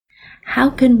How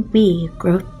can we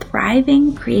grow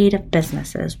thriving creative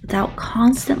businesses without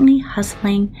constantly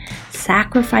hustling,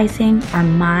 sacrificing our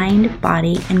mind,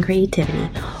 body, and creativity,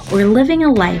 or living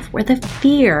a life where the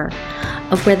fear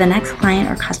of where the next client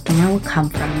or customer will come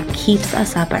from keeps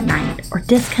us up at night or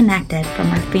disconnected from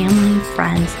our family,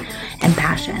 friends, and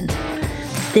passions?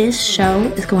 This show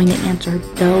is going to answer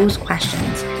those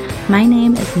questions. My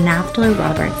name is Naftali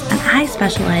Roberts, and I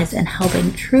specialize in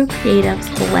helping true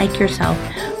creatives like yourself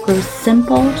grow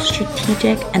simple,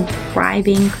 strategic, and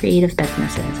thriving creative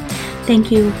businesses.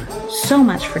 Thank you so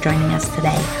much for joining us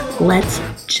today. Let's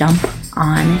jump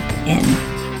on in.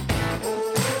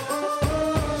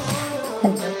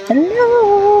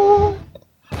 Hello.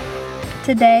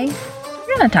 Today,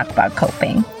 we're going to talk about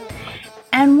coping.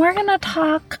 And we're going to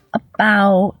talk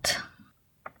about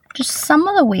just some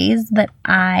of the ways that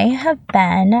I have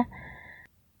been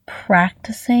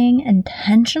practicing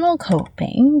intentional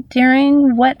coping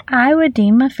during what I would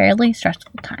deem a fairly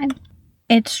stressful time.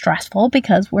 It's stressful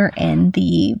because we're in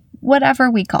the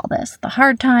whatever we call this, the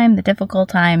hard time, the difficult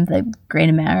time, the great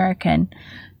American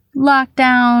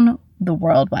lockdown, the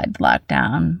worldwide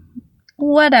lockdown,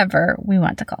 whatever we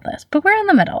want to call this. But we're in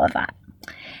the middle of that.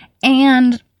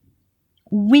 And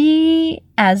we,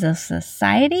 as a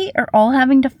society, are all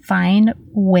having to find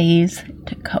ways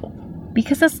to cope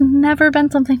because it's never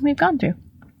been something we've gone through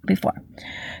before.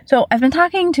 So I've been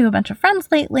talking to a bunch of friends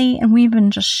lately, and we've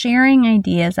been just sharing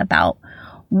ideas about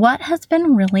what has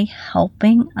been really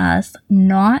helping us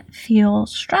not feel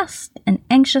stressed and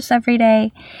anxious every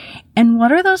day, and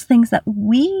what are those things that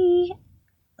we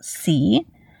see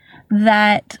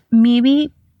that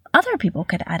maybe other people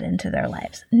could add into their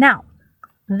lives. Now,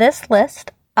 this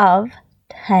list of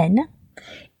 10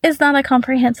 is not a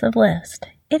comprehensive list.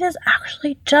 It is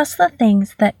actually just the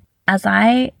things that, as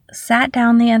I sat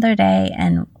down the other day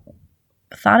and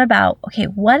thought about, okay,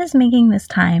 what is making this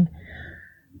time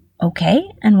okay?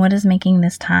 And what is making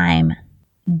this time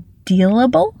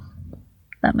dealable?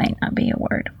 That might not be a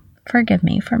word. Forgive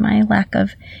me for my lack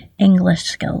of English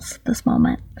skills this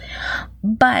moment.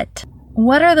 But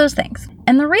what are those things?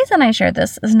 And the reason I shared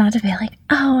this is not to be like,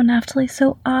 oh, Naftali's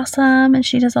so awesome and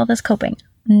she does all this coping.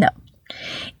 No.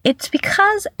 It's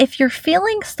because if you're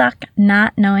feeling stuck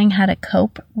not knowing how to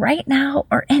cope right now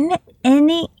or in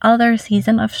any other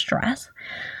season of stress,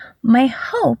 my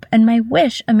hope and my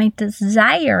wish and my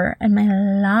desire and my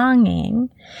longing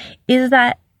is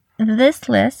that this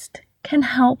list can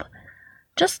help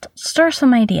just stir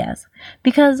some ideas.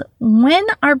 Because when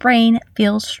our brain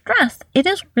feels stressed, it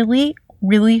is really,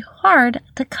 really hard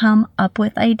to come up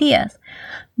with ideas.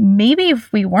 Maybe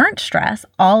if we weren't stressed,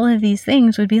 all of these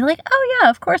things would be like, oh yeah,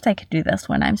 of course I could do this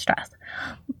when I'm stressed.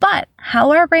 But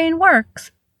how our brain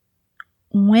works,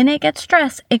 when it gets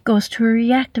stressed, it goes to a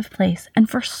reactive place. And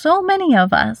for so many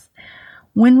of us,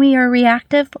 when we are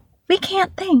reactive, we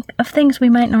can't think of things we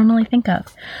might normally think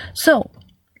of. So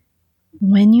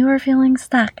when you are feeling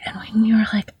stuck and when you're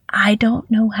like, I don't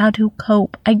know how to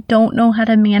cope, I don't know how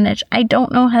to manage, I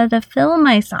don't know how to fill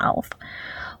myself,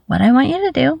 what I want you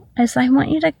to do is I want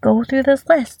you to go through this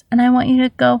list and I want you to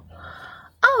go,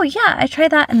 oh yeah, I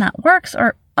tried that and that works,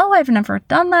 or oh, I've never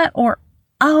done that, or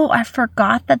oh, I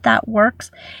forgot that that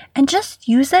works, and just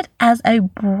use it as a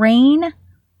brain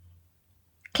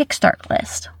kickstart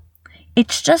list.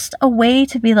 It's just a way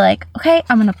to be like, okay,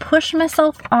 I'm going to push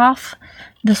myself off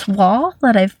this wall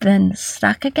that I've been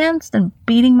stuck against and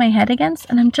beating my head against.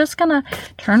 And I'm just going to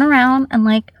turn around and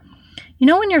like, you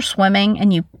know, when you're swimming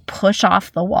and you push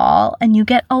off the wall and you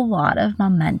get a lot of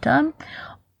momentum,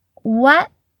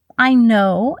 what I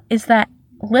know is that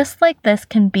lists like this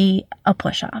can be a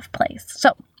push off place.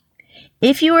 So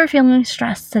if you are feeling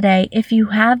stressed today, if you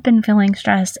have been feeling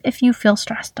stressed, if you feel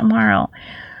stressed tomorrow,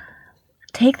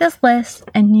 take this list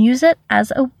and use it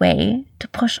as a way to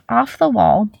push off the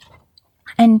wall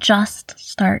and just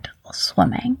start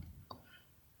swimming.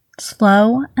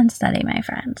 Slow and steady, my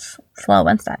friends. Slow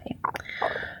and steady.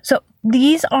 So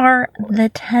these are the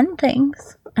 10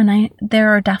 things, and there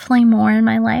are definitely more in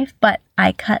my life, but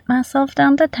I cut myself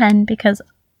down to 10 because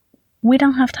we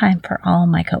don't have time for all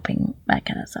my coping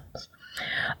mechanisms.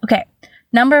 Okay,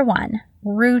 number 1,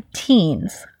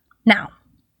 routines. Now,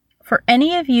 for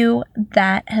any of you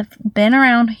that have been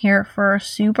around here for a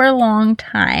super long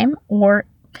time, or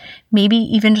maybe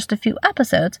even just a few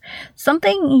episodes,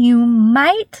 something you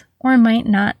might or might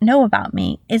not know about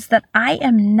me is that I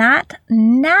am not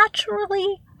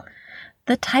naturally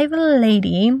the type of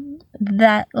lady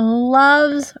that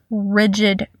loves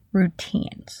rigid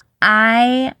routines.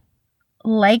 I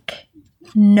like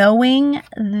knowing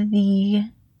the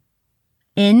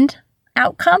end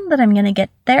outcome that I'm going to get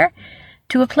there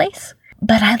to a place.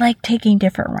 but I like taking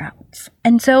different routes.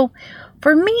 And so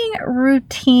for me,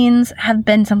 routines have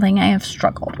been something I have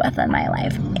struggled with in my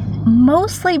life,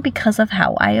 mostly because of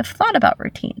how I have thought about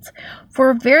routines. For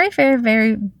a very, very,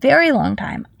 very, very long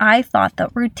time, I thought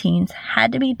that routines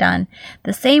had to be done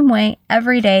the same way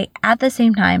every day at the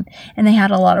same time, and they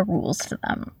had a lot of rules to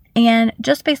them. And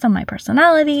just based on my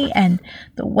personality and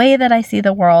the way that I see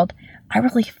the world, I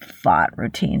really fought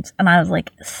routines. And I was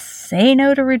like, say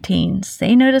no to routines,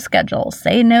 say no to schedules,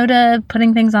 say no to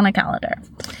putting things on a calendar.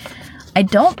 I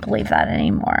don't believe that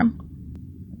anymore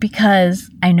because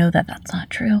I know that that's not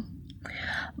true.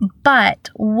 But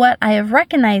what I have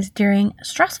recognized during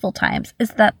stressful times is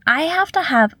that I have to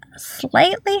have a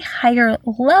slightly higher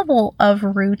level of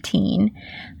routine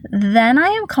than I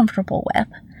am comfortable with.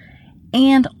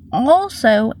 And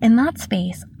also in that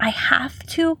space, I have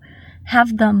to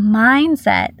have the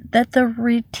mindset that the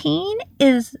routine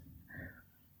is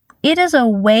a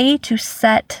way to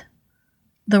set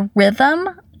the rhythm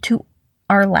to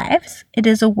our lives. It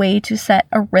is a way to set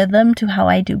a rhythm to how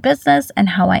I do business and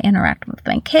how I interact with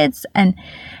my kids and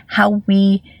how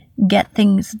we get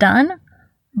things done.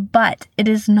 But it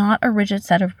is not a rigid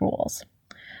set of rules.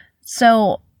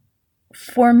 So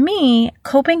for me,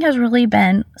 coping has really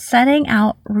been setting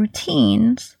out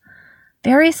routines,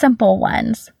 very simple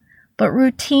ones, but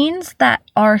routines that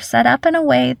are set up in a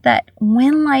way that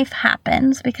when life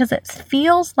happens, because it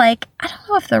feels like, I don't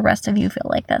know if the rest of you feel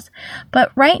like this,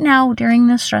 but right now during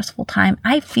this stressful time,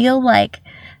 I feel like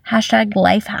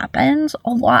 #life happens a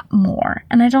lot more.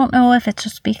 And I don't know if it's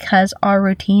just because our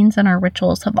routines and our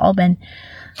rituals have all been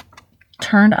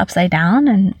turned upside down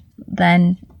and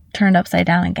then turned upside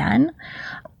down again,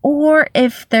 or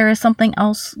if there is something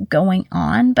else going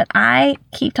on. But I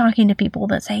keep talking to people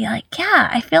that say like, yeah,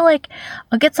 I feel like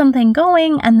I'll get something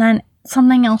going and then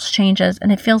something else changes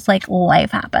and it feels like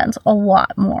life happens a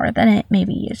lot more than it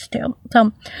maybe used to.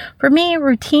 So for me,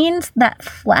 routines that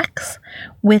flex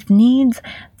with needs,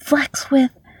 flex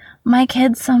with my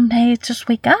kids some days just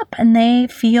wake up and they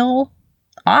feel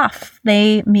off.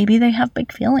 Maybe they have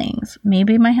big feelings.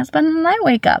 Maybe my husband and I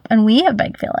wake up and we have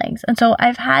big feelings. And so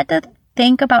I've had to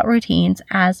think about routines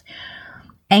as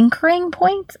anchoring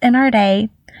points in our day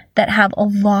that have a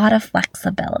lot of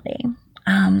flexibility.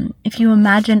 If you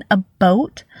imagine a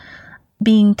boat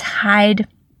being tied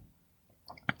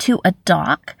to a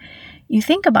dock, you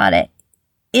think about it,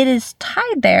 it is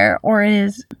tied there or it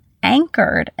is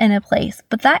anchored in a place,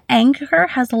 but that anchor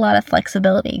has a lot of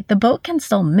flexibility. The boat can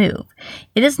still move.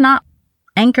 It is not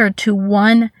anchored to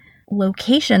one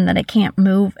location that it can't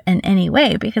move in any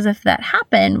way, because if that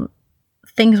happened,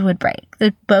 things would break.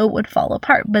 The boat would fall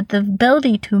apart. But the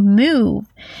ability to move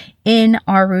in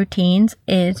our routines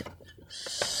is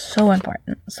so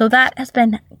important. So that has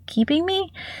been keeping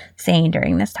me sane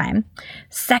during this time.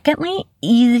 Secondly,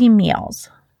 easy meals.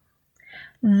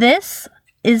 This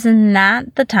is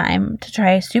not the time to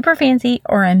try super fancy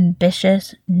or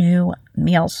ambitious new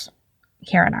meals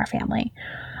here in our family.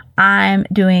 I'm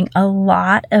doing a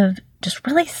lot of just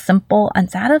really simple,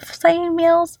 unsatisfying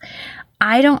meals.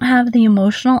 I don't have the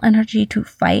emotional energy to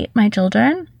fight my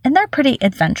children, and they're pretty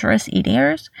adventurous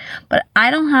eaters, but I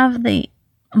don't have the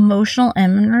emotional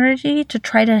energy to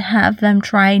try to have them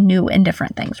try new and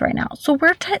different things right now. So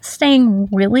we're staying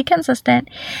really consistent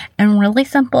and really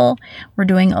simple. We're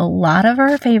doing a lot of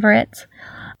our favorites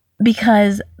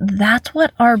because that's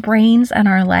what our brains and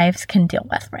our lives can deal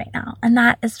with right now. And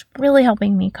that is really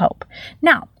helping me cope.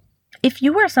 Now, if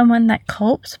you are someone that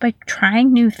copes by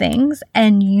trying new things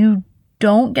and you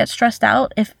don't get stressed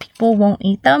out if people won't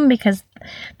eat them because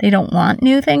they don't want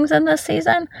new things in this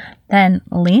season, then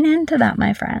lean into that,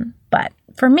 my friend. But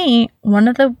for me, one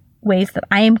of the ways that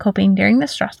I am coping during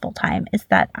this stressful time is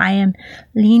that I am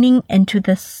leaning into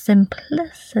the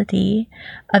simplicity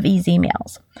of easy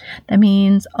meals. That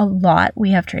means a lot.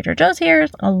 We have Trader Joe's here,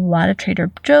 a lot of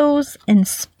Trader Joe's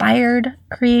inspired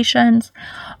creations.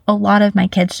 A lot of my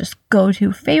kids just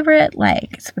go-to favorite,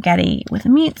 like spaghetti with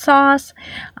meat sauce,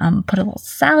 put a little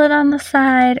salad on the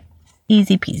side,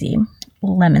 easy peasy,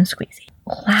 lemon squeezy.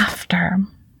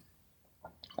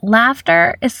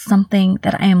 Laughter is something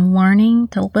that I am learning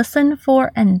to listen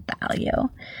for and value.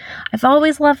 I've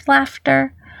always loved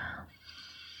laughter,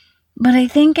 but I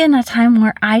think in a time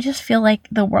where I just feel like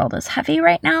the world is heavy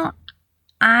right now,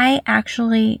 I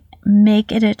actually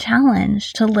make it a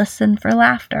challenge to listen for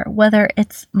laughter, whether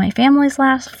it's my family's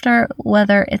laughter,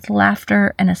 whether it's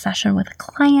laughter in a session with a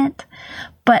client.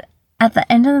 But at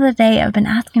the end of the day, I've been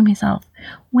asking myself,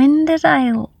 when did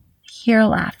I hear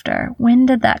laughter? When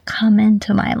did that come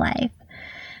into my life?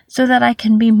 So that I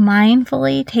can be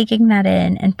mindfully taking that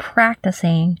in and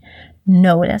practicing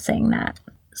noticing that.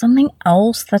 something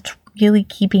else that's really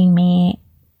keeping me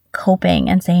coping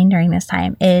and sane during this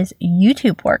time is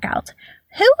YouTube workouts.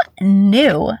 Who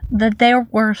knew that there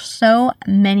were so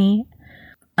many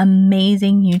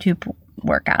amazing YouTube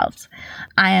workouts?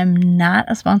 I am not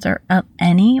a sponsor of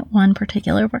any one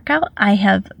particular workout. I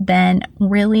have been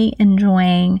really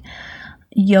enjoying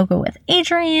Yoga with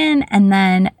Adriene, and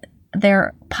then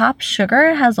their Pop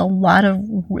Sugar has a lot of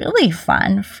really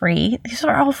fun free. These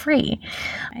are all free.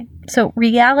 So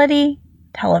reality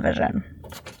television.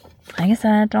 Like I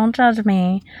said, don't judge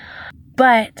me.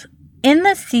 But in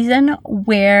this season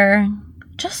where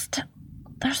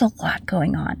there's a lot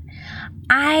going on,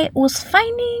 I was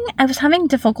having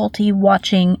difficulty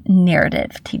watching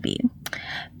narrative TV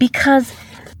because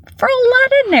for a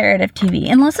lot of narrative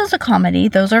TV, unless it's a comedy,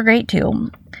 those are great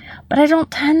too. But I don't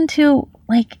tend to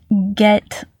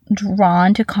get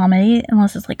drawn to comedy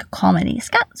unless it's like a comedy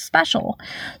special.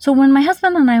 So when my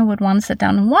husband and I would want to sit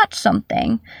down and watch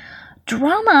something,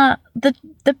 drama,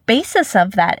 the basis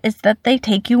of that is that they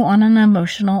take you on an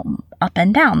emotional up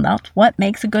and down. That's what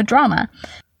makes a good drama.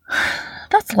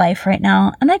 That's life right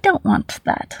now, and I don't want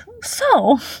that.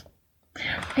 So,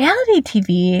 reality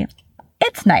TV,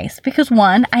 it's nice because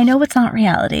one, I know it's not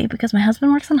reality because my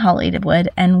husband works in Hollywood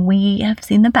and we have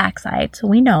seen the backside, so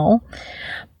we know.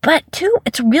 But two,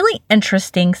 it's really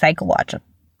interesting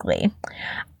psychologically.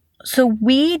 So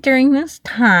we, during this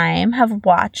time, have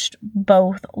watched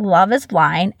both Love is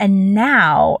Blind and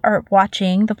now are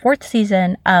watching the 4th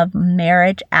season of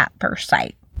Marriage at First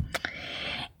Sight.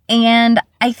 And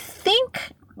I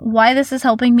think why this is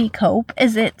helping me cope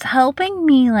is it's helping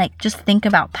me just think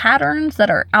about patterns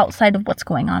that are outside of what's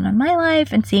going on in my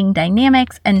life and seeing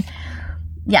dynamics. And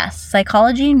yes,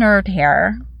 psychology nerd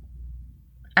here.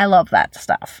 I love that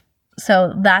stuff.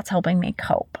 So that's helping me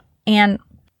cope. And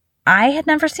I had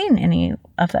never seen any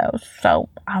of those, so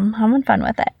I'm having fun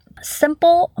with it.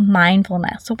 Simple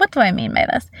mindfulness. So what do I mean by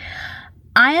this?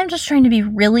 I am just trying to be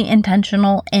really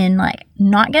intentional in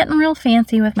not getting real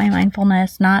fancy with my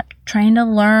mindfulness, not trying to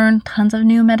learn tons of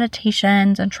new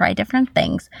meditations and try different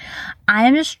things. I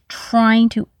am just trying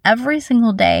to every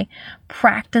single day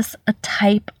practice a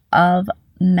type of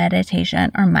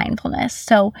meditation or mindfulness.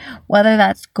 So whether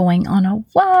that's going on a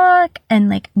walk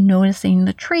and noticing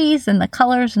the trees and the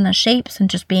colors and the shapes and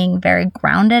just being very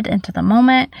grounded into the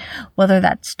moment, whether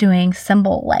that's doing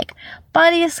simple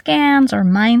body scans or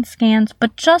mind scans,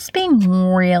 but just being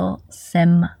real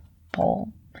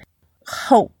simple.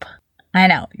 Hope. I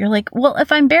know. You're well,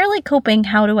 if I'm barely coping,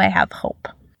 how do I have hope?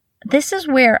 This is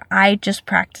where I just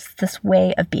practice this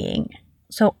way of being.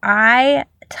 So I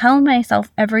tell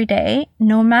myself every day,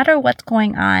 no matter what's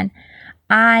going on,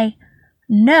 I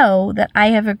know that I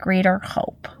have a greater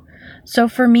hope. So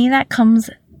for me, that comes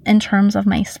in terms of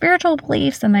my spiritual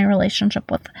beliefs and my relationship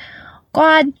with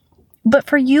God. But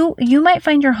for you, you might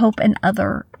find your hope in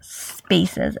other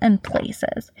spaces and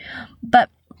places. But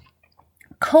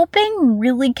coping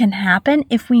really can happen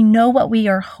if we know what we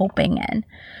are hoping in.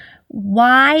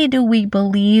 Why do we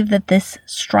believe that this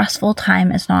stressful time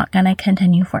is not going to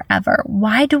continue forever?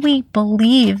 Why do we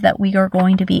believe that we are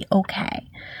going to be okay?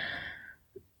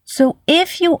 So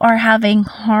if you are having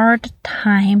hard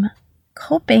time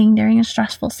coping during a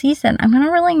stressful season, I'm going to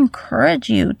really encourage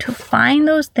you to find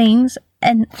those things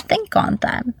and think on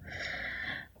them.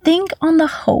 Think on the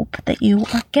hope that you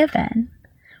are given.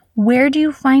 Where do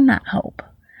you find that hope?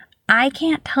 I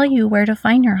can't tell you where to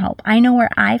find your hope. I know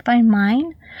where I find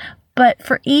mine. But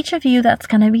for each of you, that's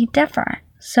going to be different.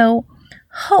 So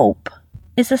hope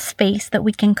is a space that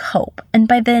we can cope. And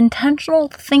by the intentional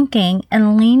thinking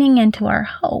and leaning into our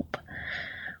hope,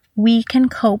 we can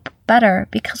cope better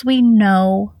because we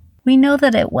know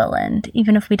that it will end,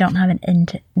 even if we don't have an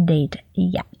end date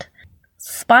yet.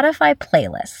 Spotify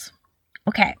playlists.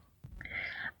 Okay.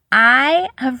 I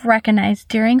have recognized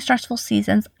during stressful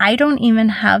seasons, I don't even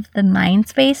have the mind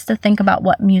space to think about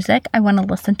what music I want to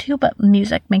listen to, but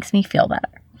music makes me feel better.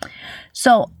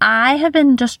 So I have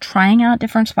been just trying out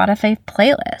different Spotify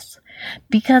playlists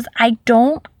because I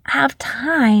don't have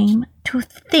time to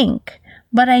think,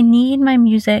 but I need my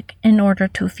music in order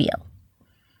to feel.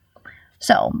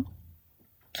 So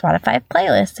Spotify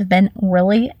playlists have been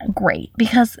really great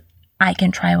because I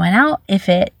can try one out. If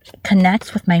it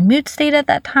connects with my mood state at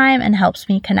that time and helps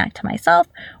me connect to myself,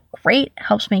 great.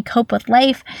 Helps me cope with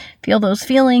life, feel those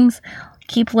feelings,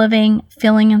 keep living,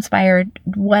 feeling inspired,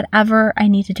 whatever I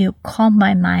need to do, calm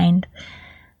my mind.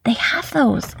 They have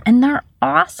those and they're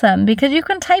awesome because you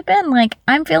can type in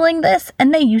I'm feeling this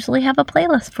and they usually have a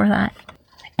playlist for that.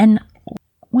 And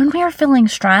when we are feeling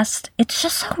stressed, it's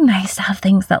just so nice to have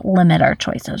things that limit our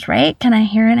choices, right? Can I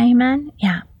hear an amen?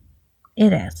 Yeah,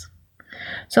 it is.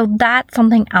 So that's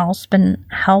something else been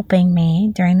helping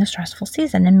me during the stressful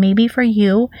season. And maybe for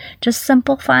you, just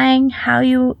simplifying how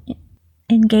you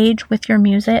engage with your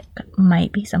music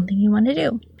might be something you want to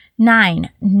do. 9,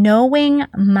 knowing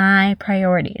my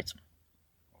priorities.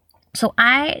 So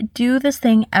I do this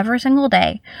thing every single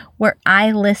day where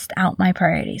I list out my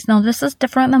priorities. Now, this is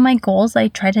different than my goals. I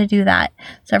try to do that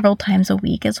several times a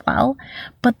week as well.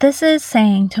 But this is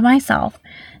saying to myself,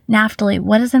 Naftali,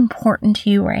 what is important to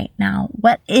you right now?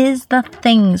 What are the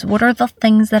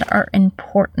things that are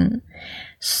important?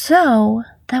 So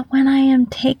that when I am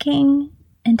taking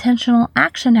intentional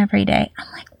action every day, I'm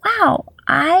like, wow,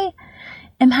 I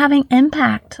am having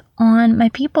impact on my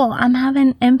people. I'm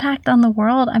having impact on the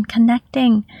world. I'm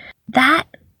connecting. That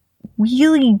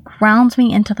really grounds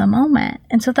me into the moment.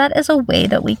 And so that is a way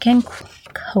that we can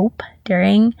cope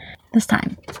during this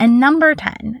time. And number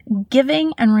 10,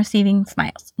 giving and receiving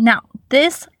smiles. Now,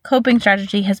 this coping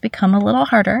strategy has become a little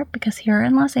harder because here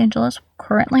in Los Angeles,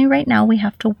 currently right now, we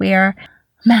have to wear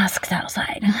masks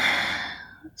outside.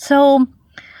 So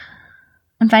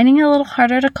I'm finding it a little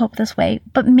harder to cope this way,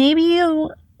 but maybe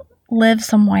you live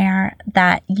somewhere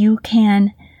that you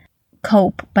can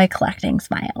cope by collecting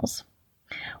smiles.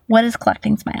 What is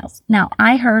collecting smiles? Now,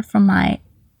 I heard from my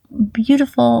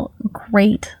beautiful,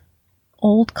 great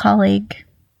old colleague,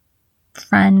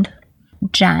 friend,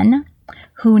 Jen,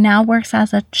 who now works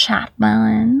as a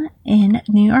chaplain in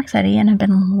New York City, and I've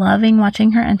been loving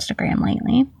watching her Instagram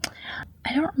lately.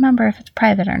 I don't remember if it's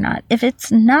private or not. If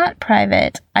it's not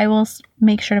private, I will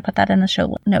make sure to put that in the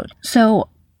show notes. So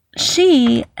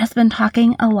she has been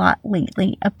talking a lot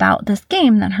lately about this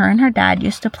game that her and her dad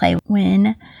used to play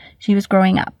when she was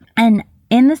growing up. And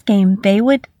in this game, they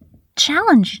would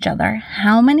challenge each other.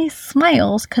 How many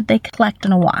smiles could they collect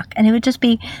in a walk? And it would just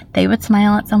be, they would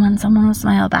smile at someone would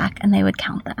smile back, and they would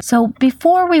count them. So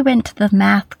before we went to the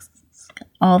math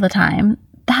all the time,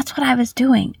 that's what I was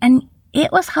doing. And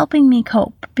it was helping me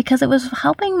cope because it was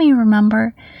helping me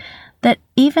remember that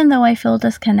even though I feel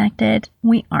disconnected,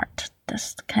 we aren't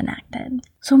disconnected.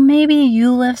 So maybe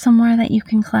you live somewhere that you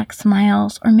can collect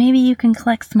smiles, or maybe you can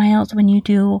collect smiles when you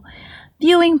do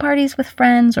viewing parties with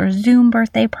friends or Zoom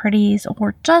birthday parties,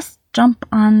 or just jump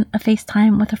on a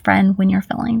FaceTime with a friend when you're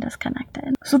feeling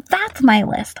disconnected. So that's my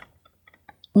list.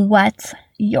 What's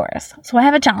yours? So I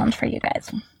have a challenge for you guys.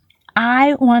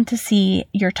 I want to see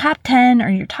your top 10 or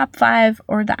your top 5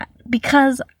 or that,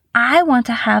 because I want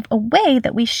to have a way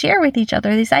that we share with each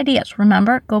other these ideas.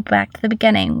 Remember, go back to the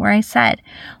beginning where I said,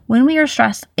 when we are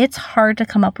stressed, it's hard to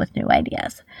come up with new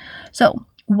ideas. So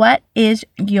what is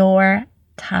your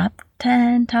top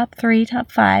 10, top 3,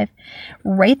 top 5?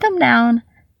 Write them down,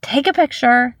 take a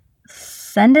picture,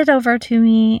 send it over to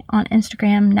me on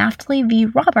Instagram, Naftali V.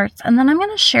 Roberts, and then I'm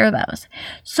going to share those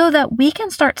so that we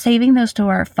can start saving those to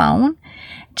our phone,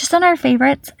 just on our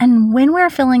favorites. And when we're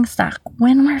feeling stuck,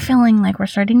 when we're feeling like we're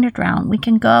starting to drown, we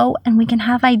can go and we can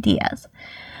have ideas.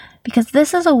 Because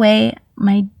this is a way,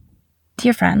 my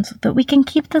dear friends, that we can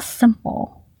keep this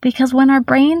simple. Because when our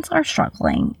brains are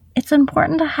struggling, it's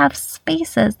important to have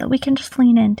spaces that we can just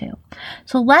lean into.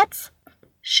 So let's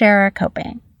share our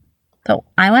coping. So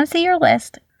I want to see your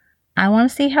list. I want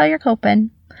to see how you're coping.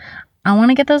 I want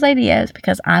to get those ideas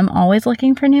because I'm always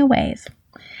looking for new ways.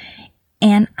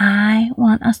 And I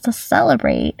want us to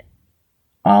celebrate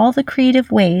all the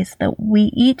creative ways that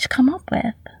we each come up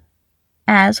with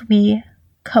as we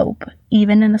cope,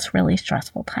 even in this really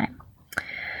stressful time.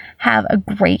 Have a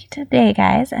great day,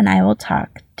 guys, and I will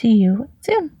talk to you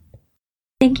soon.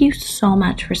 Thank you so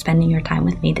much for spending your time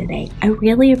with me today. I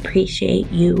really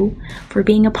appreciate you for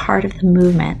being a part of the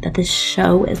movement that this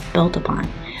show is built upon,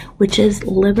 which is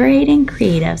liberating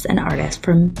creatives and artists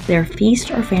from their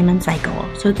feast or famine cycle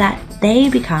so that they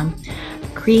become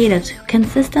creatives who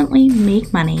consistently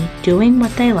make money doing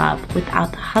what they love without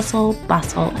the hustle,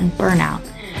 bustle, and burnout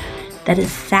that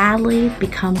has sadly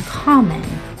become common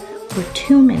for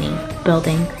too many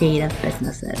building creative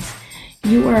businesses.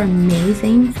 You are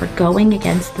amazing for going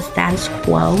against the status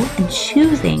quo and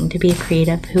choosing to be a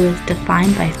creative who is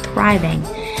defined by thriving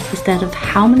instead of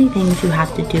how many things you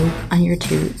have to do on your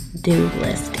to-do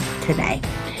list today.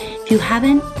 If you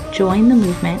haven't joined the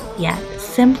movement yet,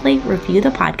 simply review the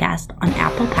podcast on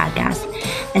Apple Podcasts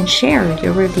and share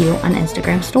your review on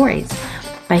Instagram stories.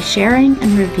 By sharing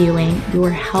and reviewing, you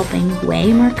are helping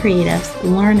way more creatives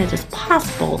learn it is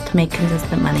possible to make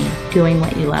consistent money doing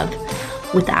what you love,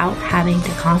 without having to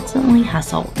constantly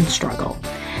hustle and struggle.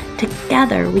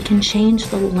 Together, we can change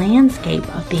the landscape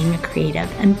of being a creative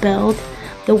and build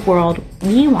the world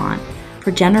we want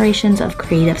for generations of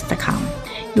creatives to come.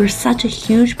 You are such a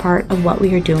huge part of what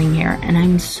we are doing here, and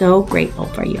I'm so grateful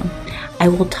for you. I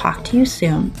will talk to you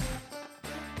soon.